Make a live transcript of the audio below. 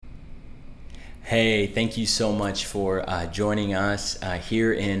Hey, thank you so much for joining us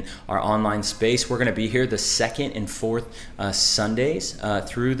here in our online space. We're going to be here the second and fourth Sundays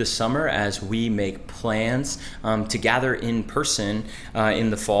through the summer as we make plans to gather in person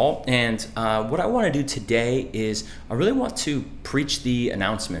in the fall. And what I want to do today is I really want to preach the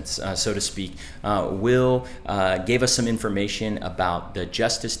announcements, so to speak. Will gave us some information about the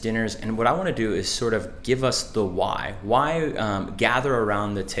justice dinners, and what I want to do is sort of give us the why. Why gather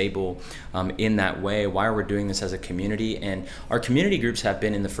around the table in that way? Why we're doing this as a community? And our community groups have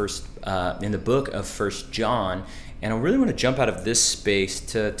been in the book of First John. And I really want to jump out of this space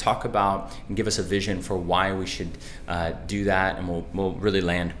to talk about and give us a vision for why we should do that, and we'll really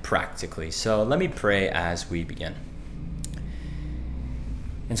land practically. So let me pray as we begin.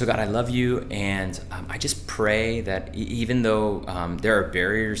 And so, God, I love you, and I just pray that even though there are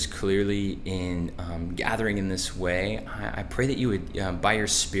barriers clearly in gathering in this way, I pray that you would, by your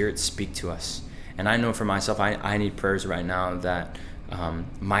Spirit, speak to us. And I know for myself, I need prayers right now that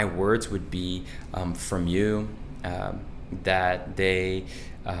my words would be from you, that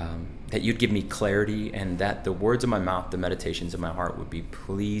you'd give me clarity, and that the words of my mouth, the meditations of my heart would be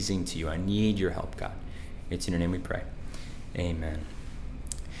pleasing to you. I need your help, God. It's in your name we pray. Amen.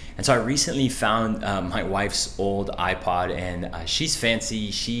 And so I recently found my wife's old iPod, and she's fancy.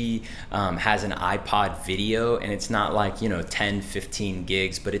 She has an iPod video, and it's not like, 10, 15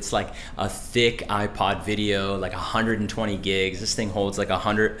 gigs, but it's like a thick iPod video, like 120 gigs. This thing holds like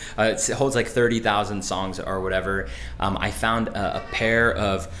it holds like 30,000 songs or whatever. I found a pair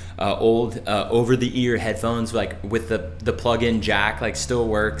of old over-the-ear headphones, like with the plug-in jack, like still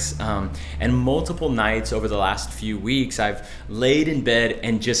works. And multiple nights over the last few weeks, I've laid in bed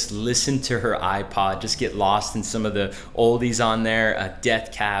and just listen to her iPod, just get lost in some of the oldies on there,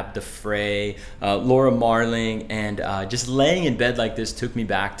 Death Cab, The Fray, Laura Marling, and just laying in bed like this took me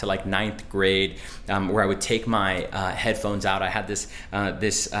back to like ninth grade, where I would take my headphones out. I had this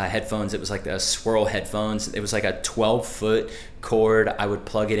headphones, it was like the Swirl headphones. It was like a 12-foot cord. I would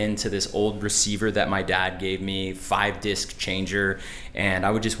plug it into this old receiver that my dad gave me, 5-disc changer, and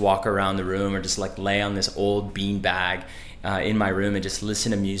I would just walk around the room or just like lay on this old bean bag in my room and just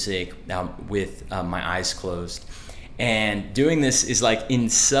listen to music with my eyes closed. And doing this is like in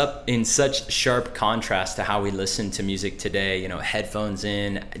such sharp contrast to how we listen to music today. Headphones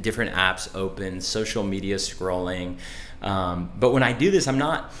in, different apps open, social media scrolling. But when I do this, I'm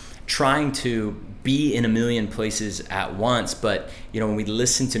not trying to be in a million places at once, but when we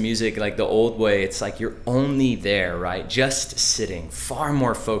listen to music like the old way, it's like you're only there, right? Just sitting, far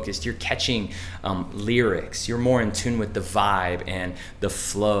more focused. You're catching lyrics. You're more in tune with the vibe and the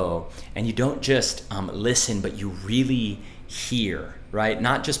flow, and you don't just listen, but you really hear, right?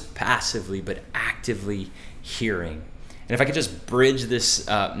 Not just passively, but actively hearing. And if I could just bridge this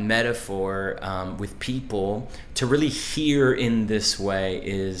metaphor with people, to really hear in this way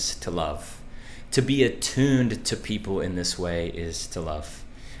is to love. To be attuned to people in this way is to love.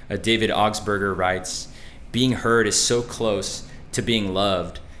 David Augsburger writes, "Being heard is so close to being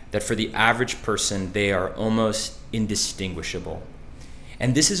loved that for the average person, they are almost indistinguishable."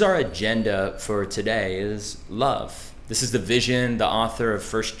 And this is our agenda for today, is love. This is the vision the author of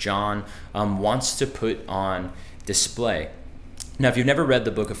First John wants to put on display. Now, if you've never read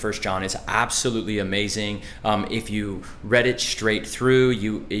the book of First John, it's absolutely amazing. If you read it straight through,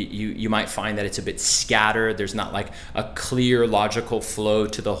 you might find that it's a bit scattered. There's not like a clear logical flow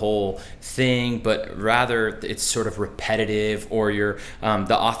to the whole thing, but rather it's sort of repetitive, or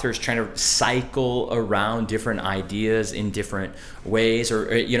the author is trying to cycle around different ideas in different ways. Or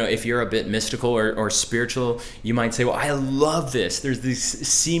if you're a bit mystical or spiritual, you might say, "Well, I love this. There's these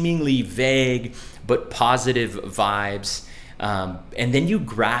seemingly vague but positive vibes." And then you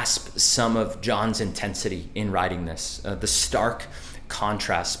grasp some of John's intensity in writing this, the stark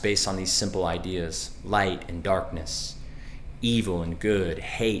contrast based on these simple ideas: light and darkness, evil and good,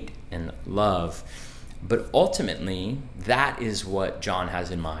 hate and love. But ultimately, that is what John has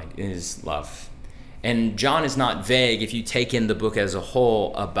in mind, is love. And John is not vague if you take in the book as a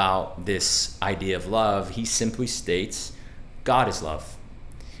whole about this idea of love. He simply states, God is love,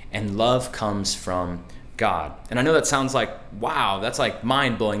 and love comes from God. And I know that sounds like, wow, that's like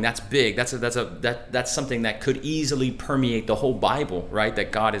mind-blowing, that's big, that's something that could easily permeate the whole Bible, right?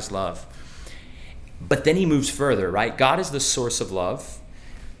 That God is love. But then he moves further, right? God is the source of love,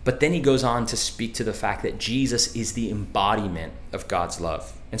 but then he goes on to speak to the fact that Jesus is the embodiment of God's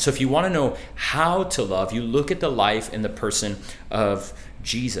love. And so if you want to know how to love, you look at the life and the person of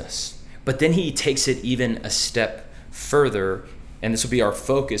Jesus. But then he takes it even a step further, and this will be our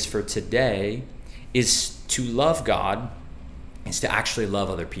focus for today, is to love God is to actually love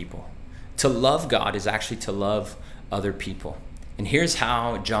other people. To love God is actually to love other people. And here's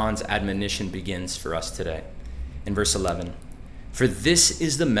how John's admonition begins for us today. In verse 11, "For this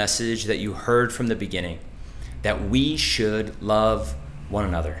is the message that you heard from the beginning, that we should love one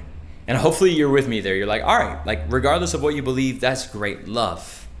another." And hopefully you're with me there. You're like, all right, like regardless of what you believe, that's great.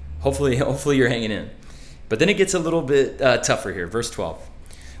 Love. Hopefully you're hanging in. But then it gets a little bit tougher here. Verse 12.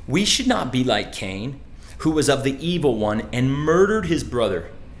 "We should not be like Cain, who was of the evil one and murdered his brother."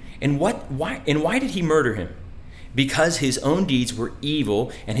 And why did he murder him? Because his own deeds were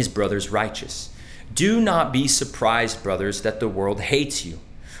evil and his brother's righteous. "Do not be surprised, brothers, that the world hates you.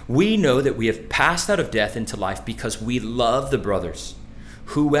 We know that we have passed out of death into life because we love the brothers.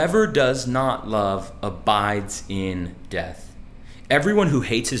 Whoever does not love abides in death. Everyone who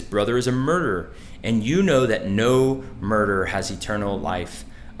hates his brother is a murderer, and you know that no murderer has eternal life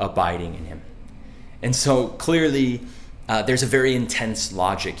abiding in him." And so clearly, there's a very intense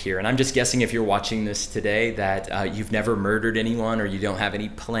logic here. And I'm just guessing if you're watching this today that you've never murdered anyone or you don't have any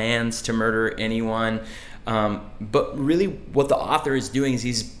plans to murder anyone. But really what the author is doing is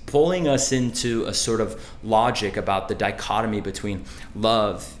he's pulling us into a sort of logic about the dichotomy between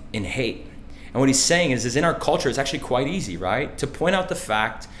love and hate. And what he's saying is in our culture, it's actually quite easy, right? To point out the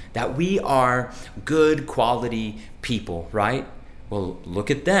fact that we are good quality people, right? Well, look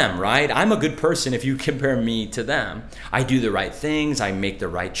at them, right? I'm a good person if you compare me to them. I do the right things. I make the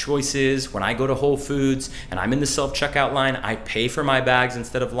right choices. When I go to Whole Foods and I'm in the self-checkout line, I pay for my bags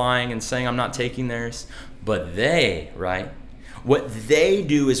instead of lying and saying I'm not taking theirs. But they, right? What they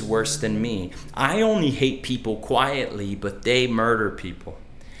do is worse than me. I only hate people quietly, but they murder people.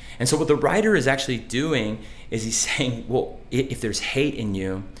 And so what the writer is actually doing is he's saying, well, if there's hate in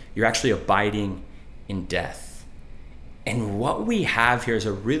you, you're actually abiding in death. And what we have here is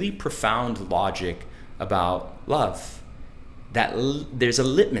a really profound logic about love. That there's a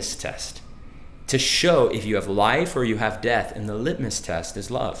litmus test to show if you have life or you have death, and the litmus test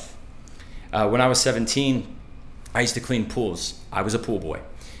is love. When I was 17, I used to clean pools. I was a pool boy.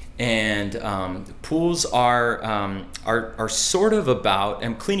 And pools are sort of about,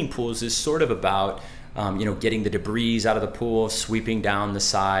 and cleaning pools is sort of about getting the debris out of the pool, sweeping down the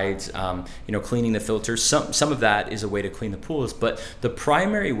sides, cleaning the filters. Some of that is a way to clean the pools, but the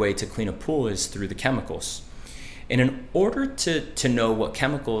primary way to clean a pool is through the chemicals. And in order to know what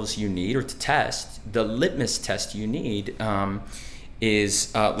chemicals you need or to test, the litmus test you need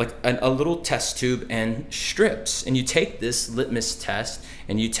is like a little test tube and strips. And you take this litmus test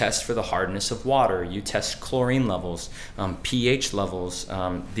and you test for the hardness of water. You test chlorine levels, pH levels,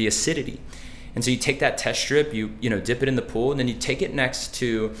 the acidity. And so you take that test strip, you dip it in the pool, and then you take it next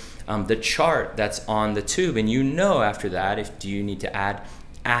to the chart that's on the tube, and after that do you need to add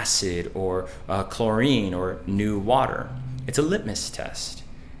acid or chlorine or new water. It's a litmus test.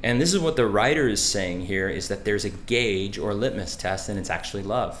 And this is what the writer is saying here, is that there's a gauge or litmus test, and it's actually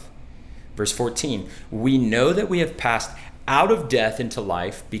love. Verse 14, "We know that we have passed out of death into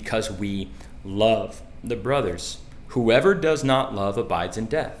life because we love the brothers. Whoever does not love abides in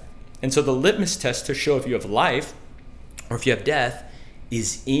death." And so the litmus test to show if you have life or if you have death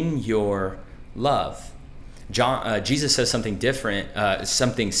is in your love. Jesus says something different,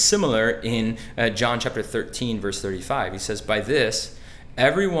 something similar in John chapter 13, verse 35. He says, "By this,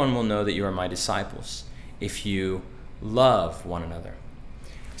 everyone will know that you are my disciples, if you love one another."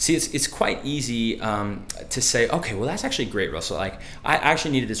 See, it's quite easy to say, okay, well, that's actually great, Russell. Like, I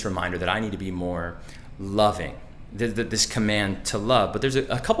actually needed this reminder that I need to be more loving. This command to love. But there's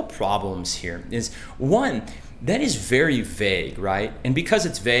a couple problems here. Is one, that is very vague, right? And because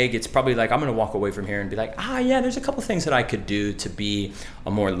it's vague, it's probably like, I'm going to walk away from here and be like, yeah, there's a couple things that I could do to be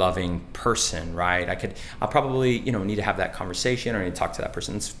a more loving person, right? I'll probably, need to have that conversation, or I need to talk to that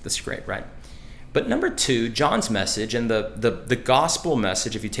person. That's great, right? But number two, John's message and the gospel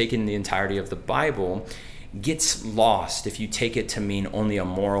message, if you take in the entirety of the Bible, gets lost if you take it to mean only a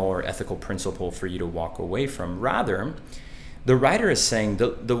moral or ethical principle for you to walk away from. Rather, the writer is saying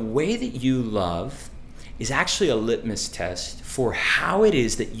the way that you love is actually a litmus test for how it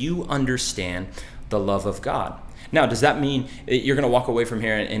is that you understand the love of God. Now, does that mean you're going to walk away from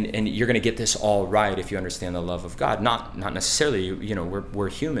here and you're going to get this all right if you understand the love of God? Not necessarily. We're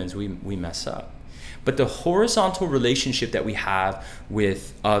humans. We mess up. But the horizontal relationship that we have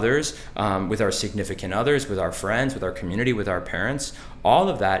with others, with our significant others, with our friends, with our community, with our parents, all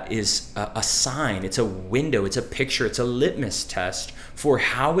of that is a sign, it's a window, it's a picture, it's a litmus test for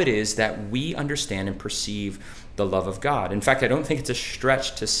how it is that we understand and perceive the love of God. In fact, I don't think it's a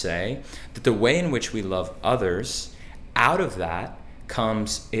stretch to say that the way in which we love others, out of that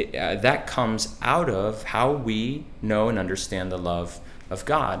comes out of how we know and understand the love of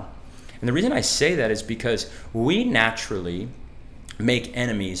God. And the reason I say that is because we naturally make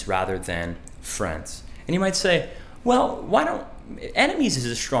enemies rather than friends. And you might say, well, enemies is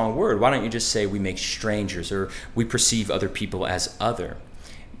a strong word. Why don't you just say we make strangers, or we perceive other people as other?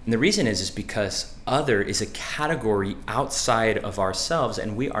 And the reason is because other is a category outside of ourselves,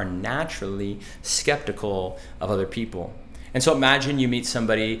 and we are naturally skeptical of other people. And so imagine you meet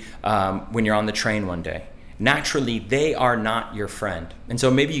somebody when you're on the train one day. Naturally, they are not your friend. And so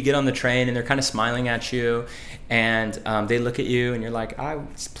maybe you get on the train and they're kind of smiling at you, and they look at you and you're like,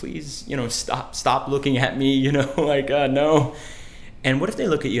 please, stop looking at me, no. And what if they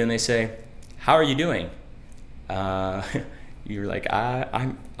look at you and they say, how are you doing? You're like,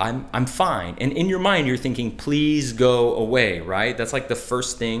 I'm fine. And in your mind, you're thinking, please go away, right? That's like the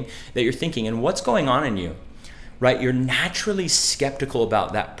first thing that you're thinking. And what's going on in you, right? You're naturally skeptical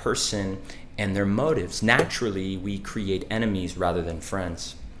about that person and their motives. Naturally, we create enemies rather than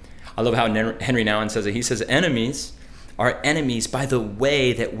friends. I love how Henry Nouwen says it. He says, enemies are enemies by the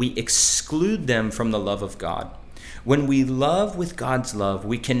way that we exclude them from the love of God. When we love with God's love,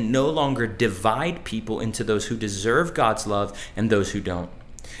 we can no longer divide people into those who deserve God's love and those who don't.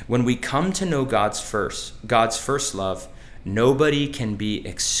 When we come to know God's first love, nobody can be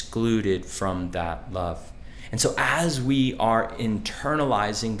excluded from that love. And so as we are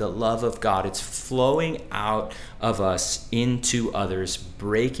internalizing the love of God, it's flowing out of us into others,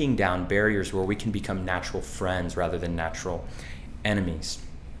 breaking down barriers where we can become natural friends rather than natural enemies.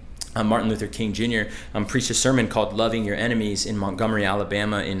 Martin Luther King Jr. Preached a sermon called Loving Your Enemies in Montgomery,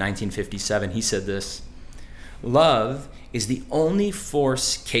 Alabama in 1957. He said this: love is the only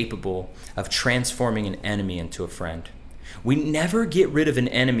force capable of transforming an enemy into a friend. We never get rid of an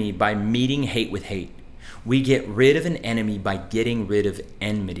enemy by meeting hate with hate. We get rid of an enemy by getting rid of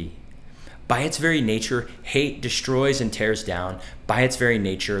enmity. By its very nature, hate destroys and tears down. By its very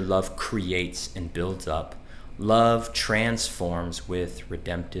nature, love creates and builds up. Love transforms with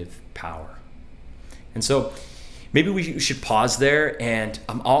redemptive power. And so maybe we should pause there, and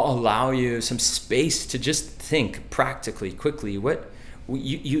I'll allow you some space to just think practically, quickly. What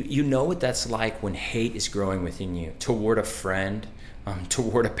you know what that's like when hate is growing within you toward a friend,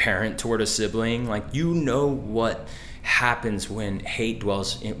 toward a parent, toward a sibling. Like, you know what happens when hate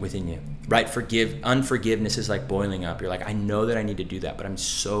dwells within you, right? Unforgiveness is like boiling up. You're like, I know that I need to do that, but I'm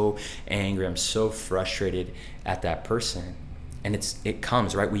so angry, I'm so frustrated at that person. And it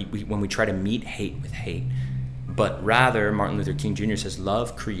comes, right? When we try to meet hate with hate. But rather, Martin Luther King Jr. says,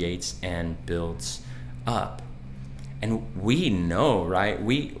 love creates and builds up. And we know, right?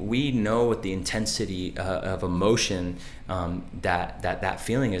 We know what the intensity of emotion that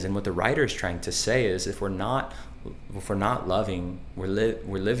feeling is. And what the writer is trying to say is, if we're not loving, we're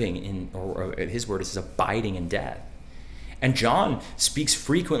living in, or his word is abiding in death. And John speaks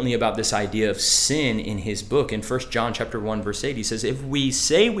frequently about this idea of sin in his book. In 1 John chapter 1, verse 8, he says, if we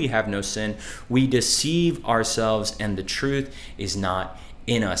say we have no sin, we deceive ourselves and the truth is not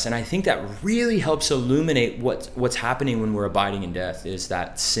in us. And I think that really helps illuminate what's happening when we're abiding in death, is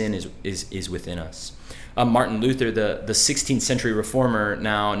that sin is within us. Martin Luther, the 16th century reformer,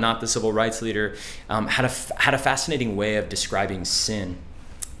 now not the civil rights leader, had a fascinating way of describing sin.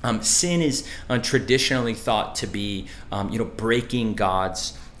 Sin is traditionally thought to be, breaking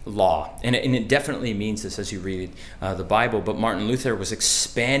God's law. And it definitely means this as you read the Bible. But Martin Luther was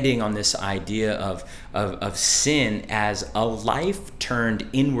expanding on this idea of sin as a life turned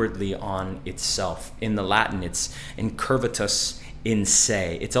inwardly on itself. In the Latin, it's incurvatus in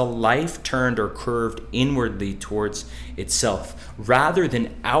se. It's a life turned or curved inwardly towards itself, rather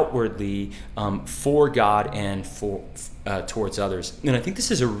than outwardly for God and towards others. And I think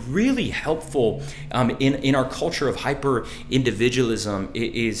this is a really helpful in our culture of hyper individualism.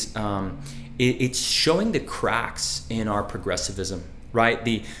 It's showing the cracks in our progressivism, right?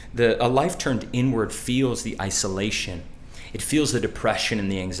 A life turned inward feels the isolation. It feels the depression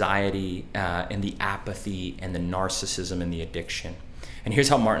and the anxiety and the apathy and the narcissism and the addiction. And here's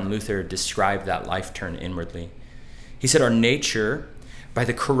how Martin Luther described that life turned inwardly. He said, our nature, by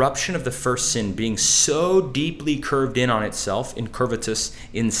the corruption of the first sin being so deeply curved in on itself, incurvatus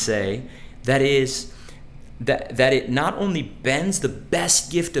in se, that it not only bends the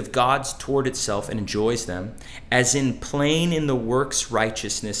best gift of God's toward itself and enjoys them, as in plain in the works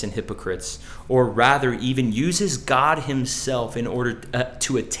righteousness and hypocrites, or rather even uses God himself in order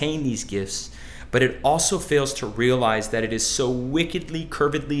to attain these gifts, but it also fails to realize that it is so wickedly,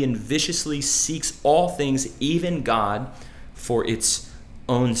 curvedly, and viciously seeks all things, even God, for its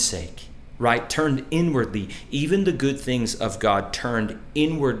own sake, right? Turned inwardly, even the good things of God turned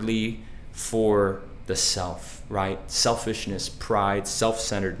inwardly for the self. right? Selfishness, pride,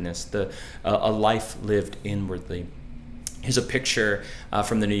 self-centeredness, a life lived inwardly. Here's a picture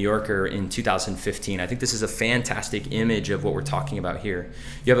from the New Yorker in 2015. I think this is a fantastic image of what we're talking about here.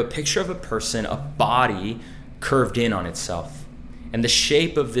 You have a picture of a person, a body curved in on itself. And the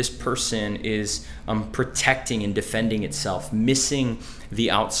shape of this person is protecting and defending itself, missing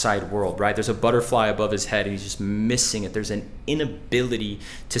the outside world, right? There's a butterfly above his head and he's just missing it. There's an inability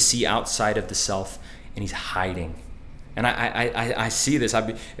to see outside of the self, and he's hiding. And I see this.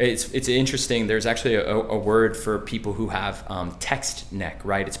 It's interesting. There's actually a word for people who have text neck,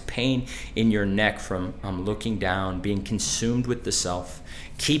 right? It's pain in your neck from looking down, being consumed with the self,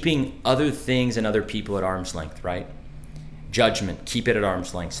 keeping other things and other people at arm's length, right? Judgment, keep it at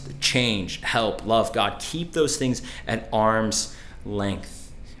arm's length. Change, help, love, God, keep those things at arm's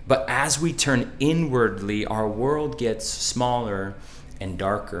length. But as we turn inwardly, our world gets smaller and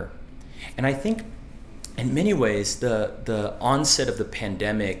darker. And I think in many ways, the onset of the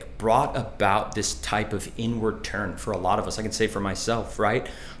pandemic brought about this type of inward turn for a lot of us. I can say for myself, right?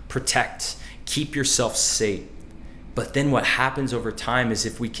 Protect, keep yourself safe. But then what happens over time is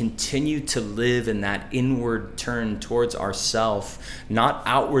if we continue to live in that inward turn towards ourselves, not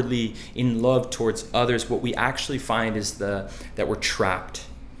outwardly in love towards others, what we actually find is that we're trapped.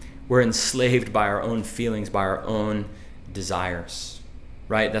 We're enslaved by our own feelings, by our own desires,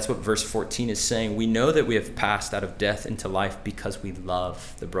 right? That's what verse 14 is saying. We know that we have passed out of death into life because we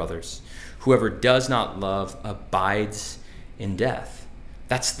love the brothers. Whoever does not love abides in death.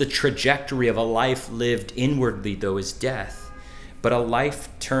 That's the trajectory of a life lived inwardly, though, is death. But a life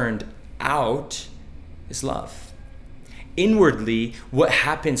turned out is love. Inwardly, what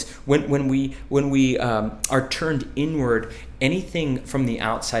happens when we are turned inward, anything from the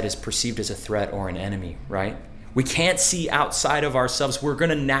outside is perceived as a threat or an enemy, right? We can't see outside of ourselves. We're going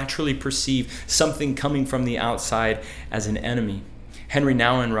to naturally perceive something coming from the outside as an enemy. Henry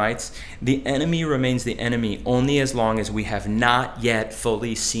Nouwen writes, "The enemy remains the enemy only as long as we have not yet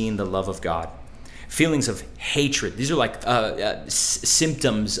fully seen the love of God." Feelings of hatred, these are like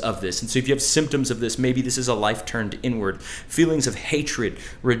symptoms of this. And so if you have symptoms of this, maybe this is a life turned inward. Feelings of hatred,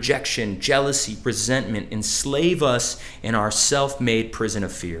 rejection, jealousy, resentment enslave us in our self-made prison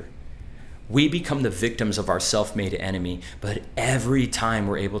of fear. We become the victims of our self-made enemy, but every time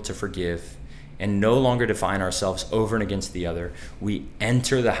we're able to forgive and no longer define ourselves over and against the other, we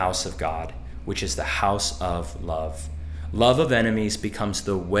enter the house of God, which is the house of love. Love of enemies becomes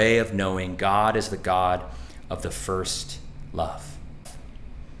the way of knowing God is the God of the first love.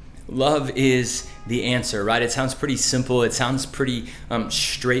 Love is the answer, right? It sounds pretty simple. It sounds pretty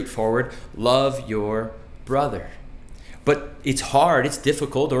straightforward. Love your brother. But it's hard, it's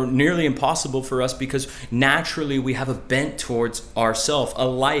difficult, or nearly impossible for us because naturally we have a bent towards ourself, a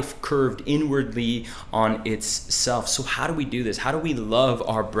life curved inwardly on itself. So how do we do this? How do we love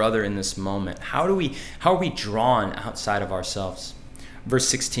our brother in this moment? How are we drawn outside of ourselves? Verse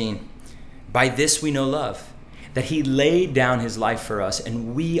 16, "By this we know love, that he laid down his life for us,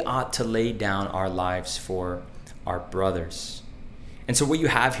 and we ought to lay down our lives for our brothers." And so what you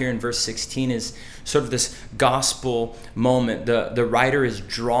have here in verse 16 is sort of this gospel moment. The writer is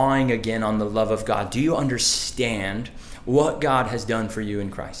drawing again on the love of God. Do you understand what God has done for you in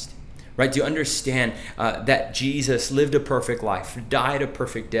Christ? Right? Do you understand that Jesus lived a perfect life, died a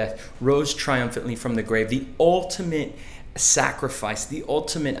perfect death, rose triumphantly from the grave, the ultimate sacrifice, the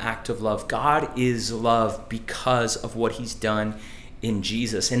ultimate act of love? God is love because of what he's done in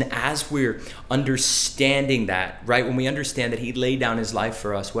Jesus. And as we're understanding that, right, when we understand that he laid down his life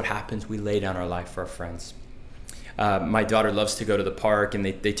for us, what happens? We lay down our life for our friends. My daughter loves to go to the park, and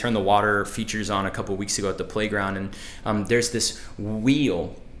they turned the water features on a couple weeks ago at the playground, and there's this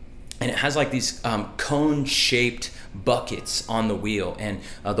wheel, and it has like these cone-shaped buckets on the wheel, and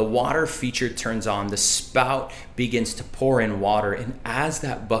the water feature turns on, the spout begins to pour in water, and as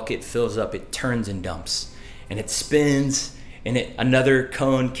that bucket fills up, it turns and dumps, and it spins, and another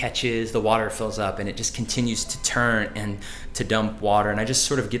cone catches, the water fills up, and it just continues to turn and to dump water. And I just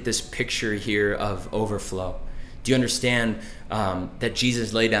sort of get this picture here of overflow. Do you understand that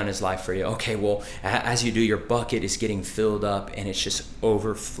Jesus laid down his life for you? Okay, well, as you do, your bucket is getting filled up, and it's just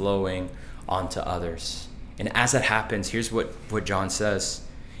overflowing onto others. And as that happens, here's what John says.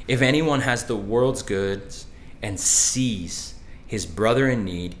 "If anyone has the world's goods and sees his brother in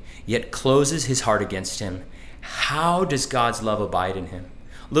need, yet closes his heart against him, how does God's love abide in him?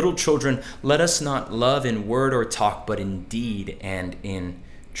 Little children, let us not love in word or talk, but in deed and in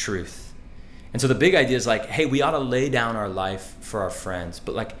truth." And so the big idea is like, hey, we ought to lay down our life for our friends.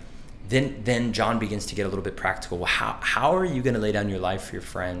 But like, then John begins to get a little bit practical. Well, how are you going to lay down your life for your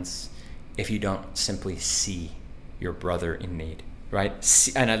friends if you don't simply see your brother in need, right?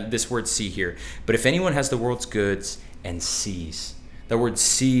 See, and this word see here, but if anyone has the world's goods and sees. The word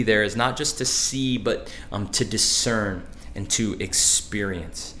see there is not just to see, but to discern and to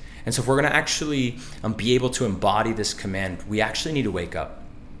experience. And so if we're going to actually be able to embody this command, we actually need to wake up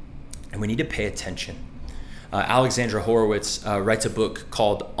and we need to pay attention. Alexandra Horowitz writes a book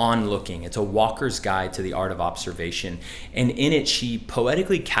called On Looking. It's a walker's guide to the art of observation. And in it, she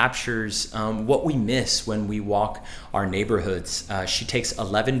poetically captures what we miss when we walk our neighborhoods. She takes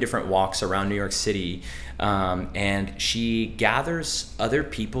 11 different walks around New York City, and she gathers other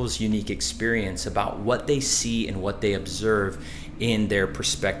people's unique experience about what they see and what they observe in their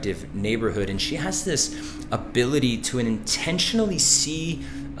prospective neighborhood. And she has this ability to intentionally see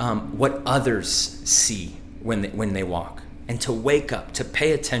what others see when they walk, and to wake up, to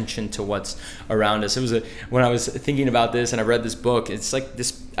pay attention to what's around us. It was when I was thinking about this and I read this book, it's like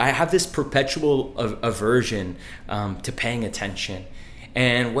this, I have this perpetual aversion to paying attention.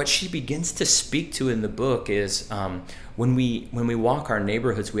 And what she begins to speak to in the book is when we walk our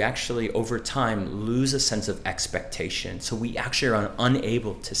neighborhoods, we actually over time lose a sense of expectation. So we actually are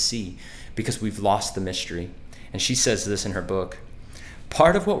unable to see because we've lost the mystery. And she says this in her book: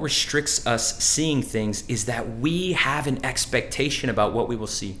 part of what restricts us seeing things is that we have an expectation about what we will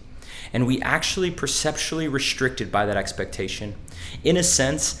see. And we actually perceptually restricted by that expectation. In a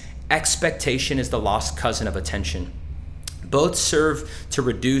sense, expectation is the lost cousin of attention. Both serve to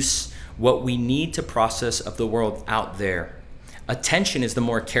reduce what we need to process of the world out there. Attention is the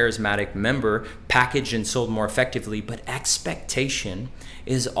more charismatic member, packaged and sold more effectively, but expectation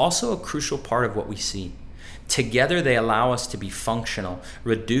is also a crucial part of what we see. Together, they allow us to be functional,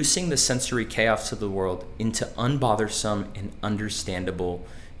 reducing the sensory chaos of the world into unbothersome and understandable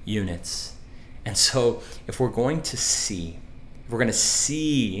units. And so, if we're going to see,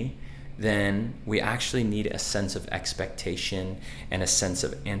 then we actually need a sense of expectation and a sense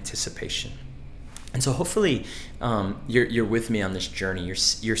of anticipation. And so, hopefully, you're with me on this journey.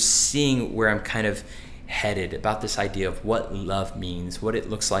 You're seeing where I'm kind of headed about this idea of what love means, what it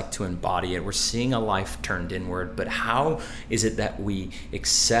looks like to embody it. We're seeing a life turned inward, but how is it that we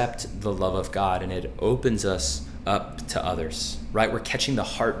accept the love of God and it opens us up to others, right? We're catching the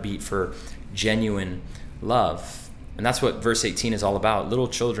heartbeat for genuine love. And that's what verse 18 is all about. Little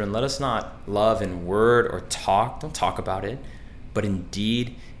children, let us not love in word or talk, don't talk about it, but in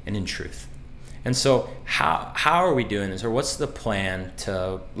deed and in truth. And so how are we doing this, or what's the plan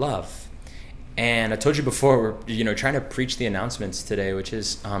to love? And I told you before, we're trying to preach the announcements today, which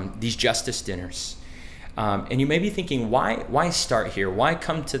is these justice dinners. And you may be thinking, why start here? Why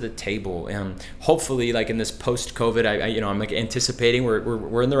come to the table? Hopefully, like in this post-COVID, I'm like anticipating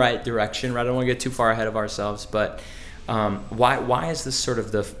we're in the right direction, right? I don't want to get too far ahead of ourselves, but why is this sort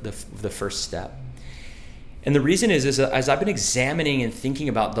of the first step? And the reason is as I've been examining and thinking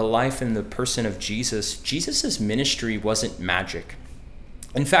about the life and the person of Jesus, Jesus's ministry wasn't magic.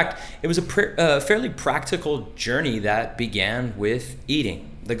 In fact, it was a fairly practical journey that began with eating.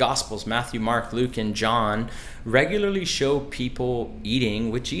 The Gospels, Matthew, Mark, Luke, and John, regularly show people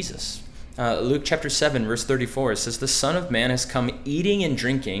eating with Jesus. Luke chapter 7, verse 34, it says, "The Son of Man has come eating and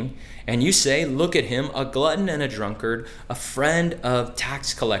drinking, and you say, 'Look at him, a glutton and a drunkard, a friend of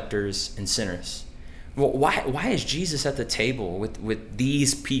tax collectors and sinners.'" Well, why is Jesus at the table with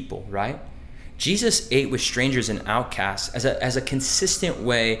these people, right? Jesus ate with strangers and outcasts as a consistent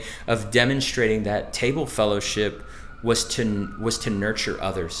way of demonstrating that table fellowship was to nurture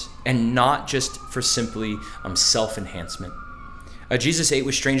others and not just for simply self-enhancement. Jesus ate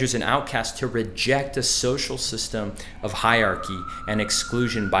with strangers and outcasts to reject a social system of hierarchy and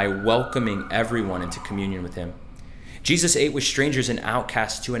exclusion by welcoming everyone into communion with him. Jesus ate with strangers and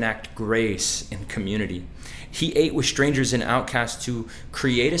outcasts to enact grace and community. He ate with strangers and outcasts to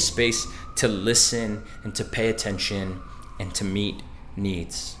create a space to listen and to pay attention and to meet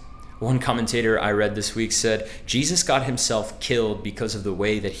needs. One commentator I read this week said, Jesus got himself killed because of the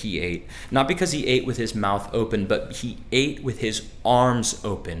way that he ate. Not because he ate with his mouth open, but he ate with his arms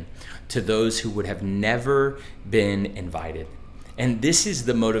open to those who would have never been invited. And this is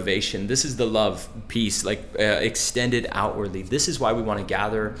the motivation. This is the love piece, extended outwardly. This is why we want to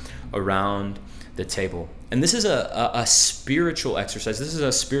gather around the table. And this is a spiritual exercise. This is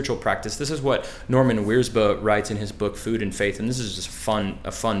a spiritual practice. This is what Norman Wiersbe writes in his book, Food and Faith. And this is just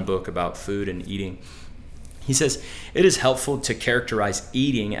a fun book about food and eating. He says, it is helpful to characterize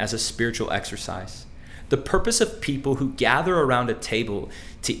eating as a spiritual exercise. The purpose of people who gather around a table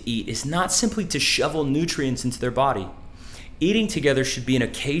to eat is not simply to shovel nutrients into their body. Eating together should be an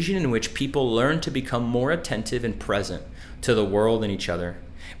occasion in which people learn to become more attentive and present to the world and each other.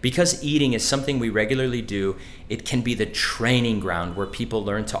 Because eating is something we regularly do, it can be the training ground where people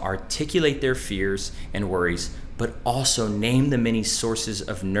learn to articulate their fears and worries, but also name the many sources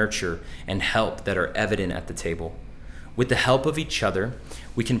of nurture and help that are evident at the table. With the help of each other,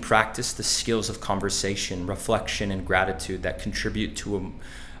 we can practice the skills of conversation, reflection, and gratitude that contribute to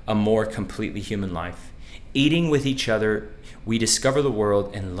a more completely human life. Eating with each other, we discover the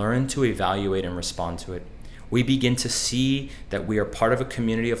world and learn to evaluate and respond to it. We begin to see that we are part of a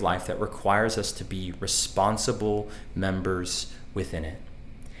community of life that requires us to be responsible members within it.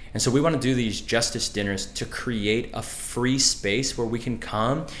 And so we want to do these justice dinners to create a free space where we can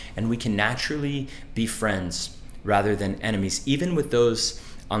come and we can naturally be friends rather than enemies, even with those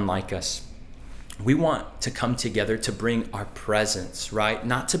unlike us. We want to come together to bring our presence, right?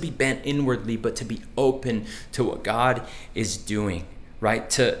 Not to be bent inwardly, but to be open to what God is doing, right?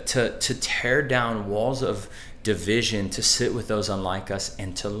 To tear down walls of division, to sit with those unlike us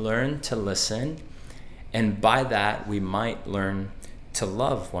and to learn to listen. And by that, we might learn to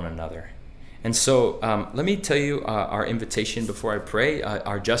love one another. And so let me tell you our invitation before I pray.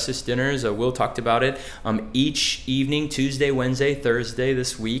 Our justice dinners, Will talked about it, each evening, Tuesday, Wednesday, Thursday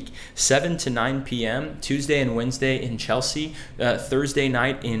this week, 7 to 9 p.m., Tuesday and Wednesday in Chelsea, Thursday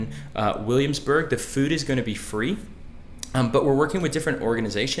night in Williamsburg. The food is going to be free. But we're working with different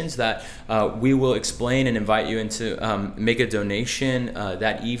organizations that we will explain and invite you into make a donation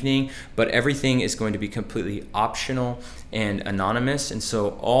that evening. But everything is going to be completely optional and anonymous. And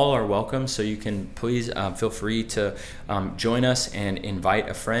so all are welcome. So you can please feel free to join us and invite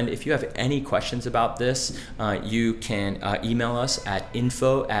a friend. If you have any questions about this, you can email us at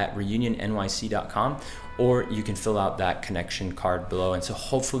info@reunionnyc.com. Or you can fill out that connection card below. And so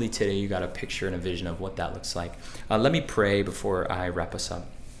hopefully today you got a picture and a vision of what that looks like. Let me pray before I wrap us up.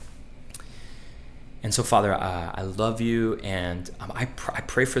 And so, Father, I love you, and I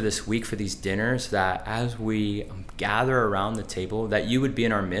pray for this week, for these dinners, that as we gather around the table, that you would be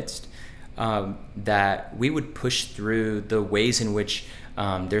in our midst, that we would push through the ways in which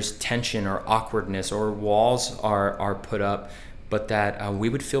there's tension or awkwardness or walls are put up, but that we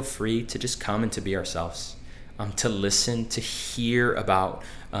would feel free to just come and to be ourselves, to listen, to hear about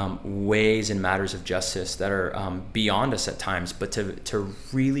ways and matters of justice that are beyond us at times, but to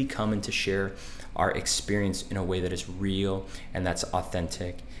really come and to share our experience in a way that is real and that's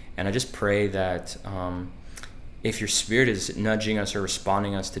authentic. And I just pray that if your Spirit is nudging us or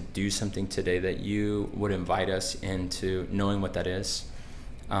responding us to do something today, that you would invite us into knowing what that is.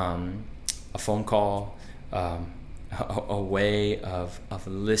 A phone call, a way of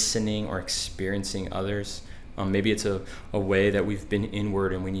listening or experiencing others. Maybe it's a way that we've been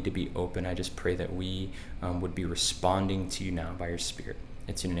inward and we need to be open. I just pray that we would be responding to you now by your Spirit.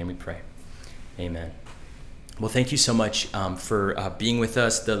 It's in your name we pray. Amen. Well, thank you so much for being with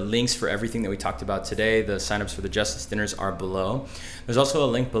us. The links for everything that we talked about today, the signups for the Justice Dinners, are below. There's also a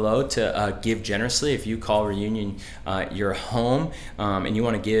link below to give generously. If you call Reunion your home and you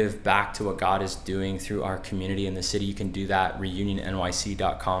want to give back to what God is doing through our community in the city, you can do that,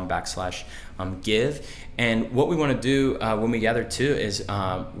 reunionnyc.com/give. And what we want to do when we gather too is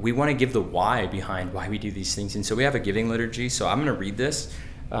we want to give the why behind why we do these things. And so we have a giving liturgy. So I'm going to read this.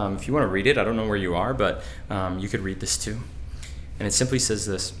 If you want to read it, I don't know where you are, but you could read this too. And it simply says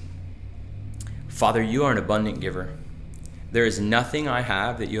this: Father, you are an abundant giver. There is nothing I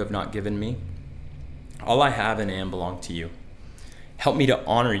have that you have not given me. All I have and am belong to you. Help me to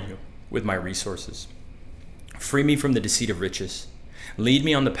honor you with my resources. Free me from the deceit of riches. Lead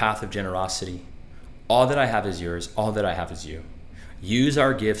me on the path of generosity. All that I have is yours. All that I have is you. Use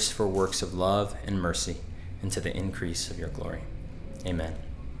our gifts for works of love and mercy and to the increase of your glory. Amen.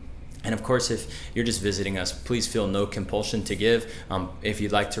 And of course, if you're just visiting us, please feel no compulsion to give. If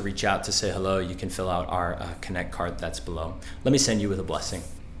you'd like to reach out to say hello, you can fill out our Connect card that's below. Let me send you with a blessing.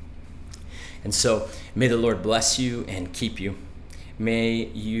 And so, may the Lord bless you and keep you. May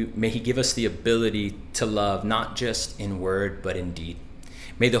He give us the ability to love, not just in word, but in deed.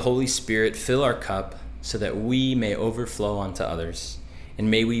 May the Holy Spirit fill our cup so that we may overflow onto others.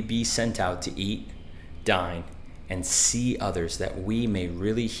 And may we be sent out to eat, dine, and see others, that we may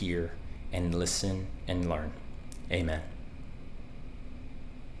really hear and listen and learn. Amen.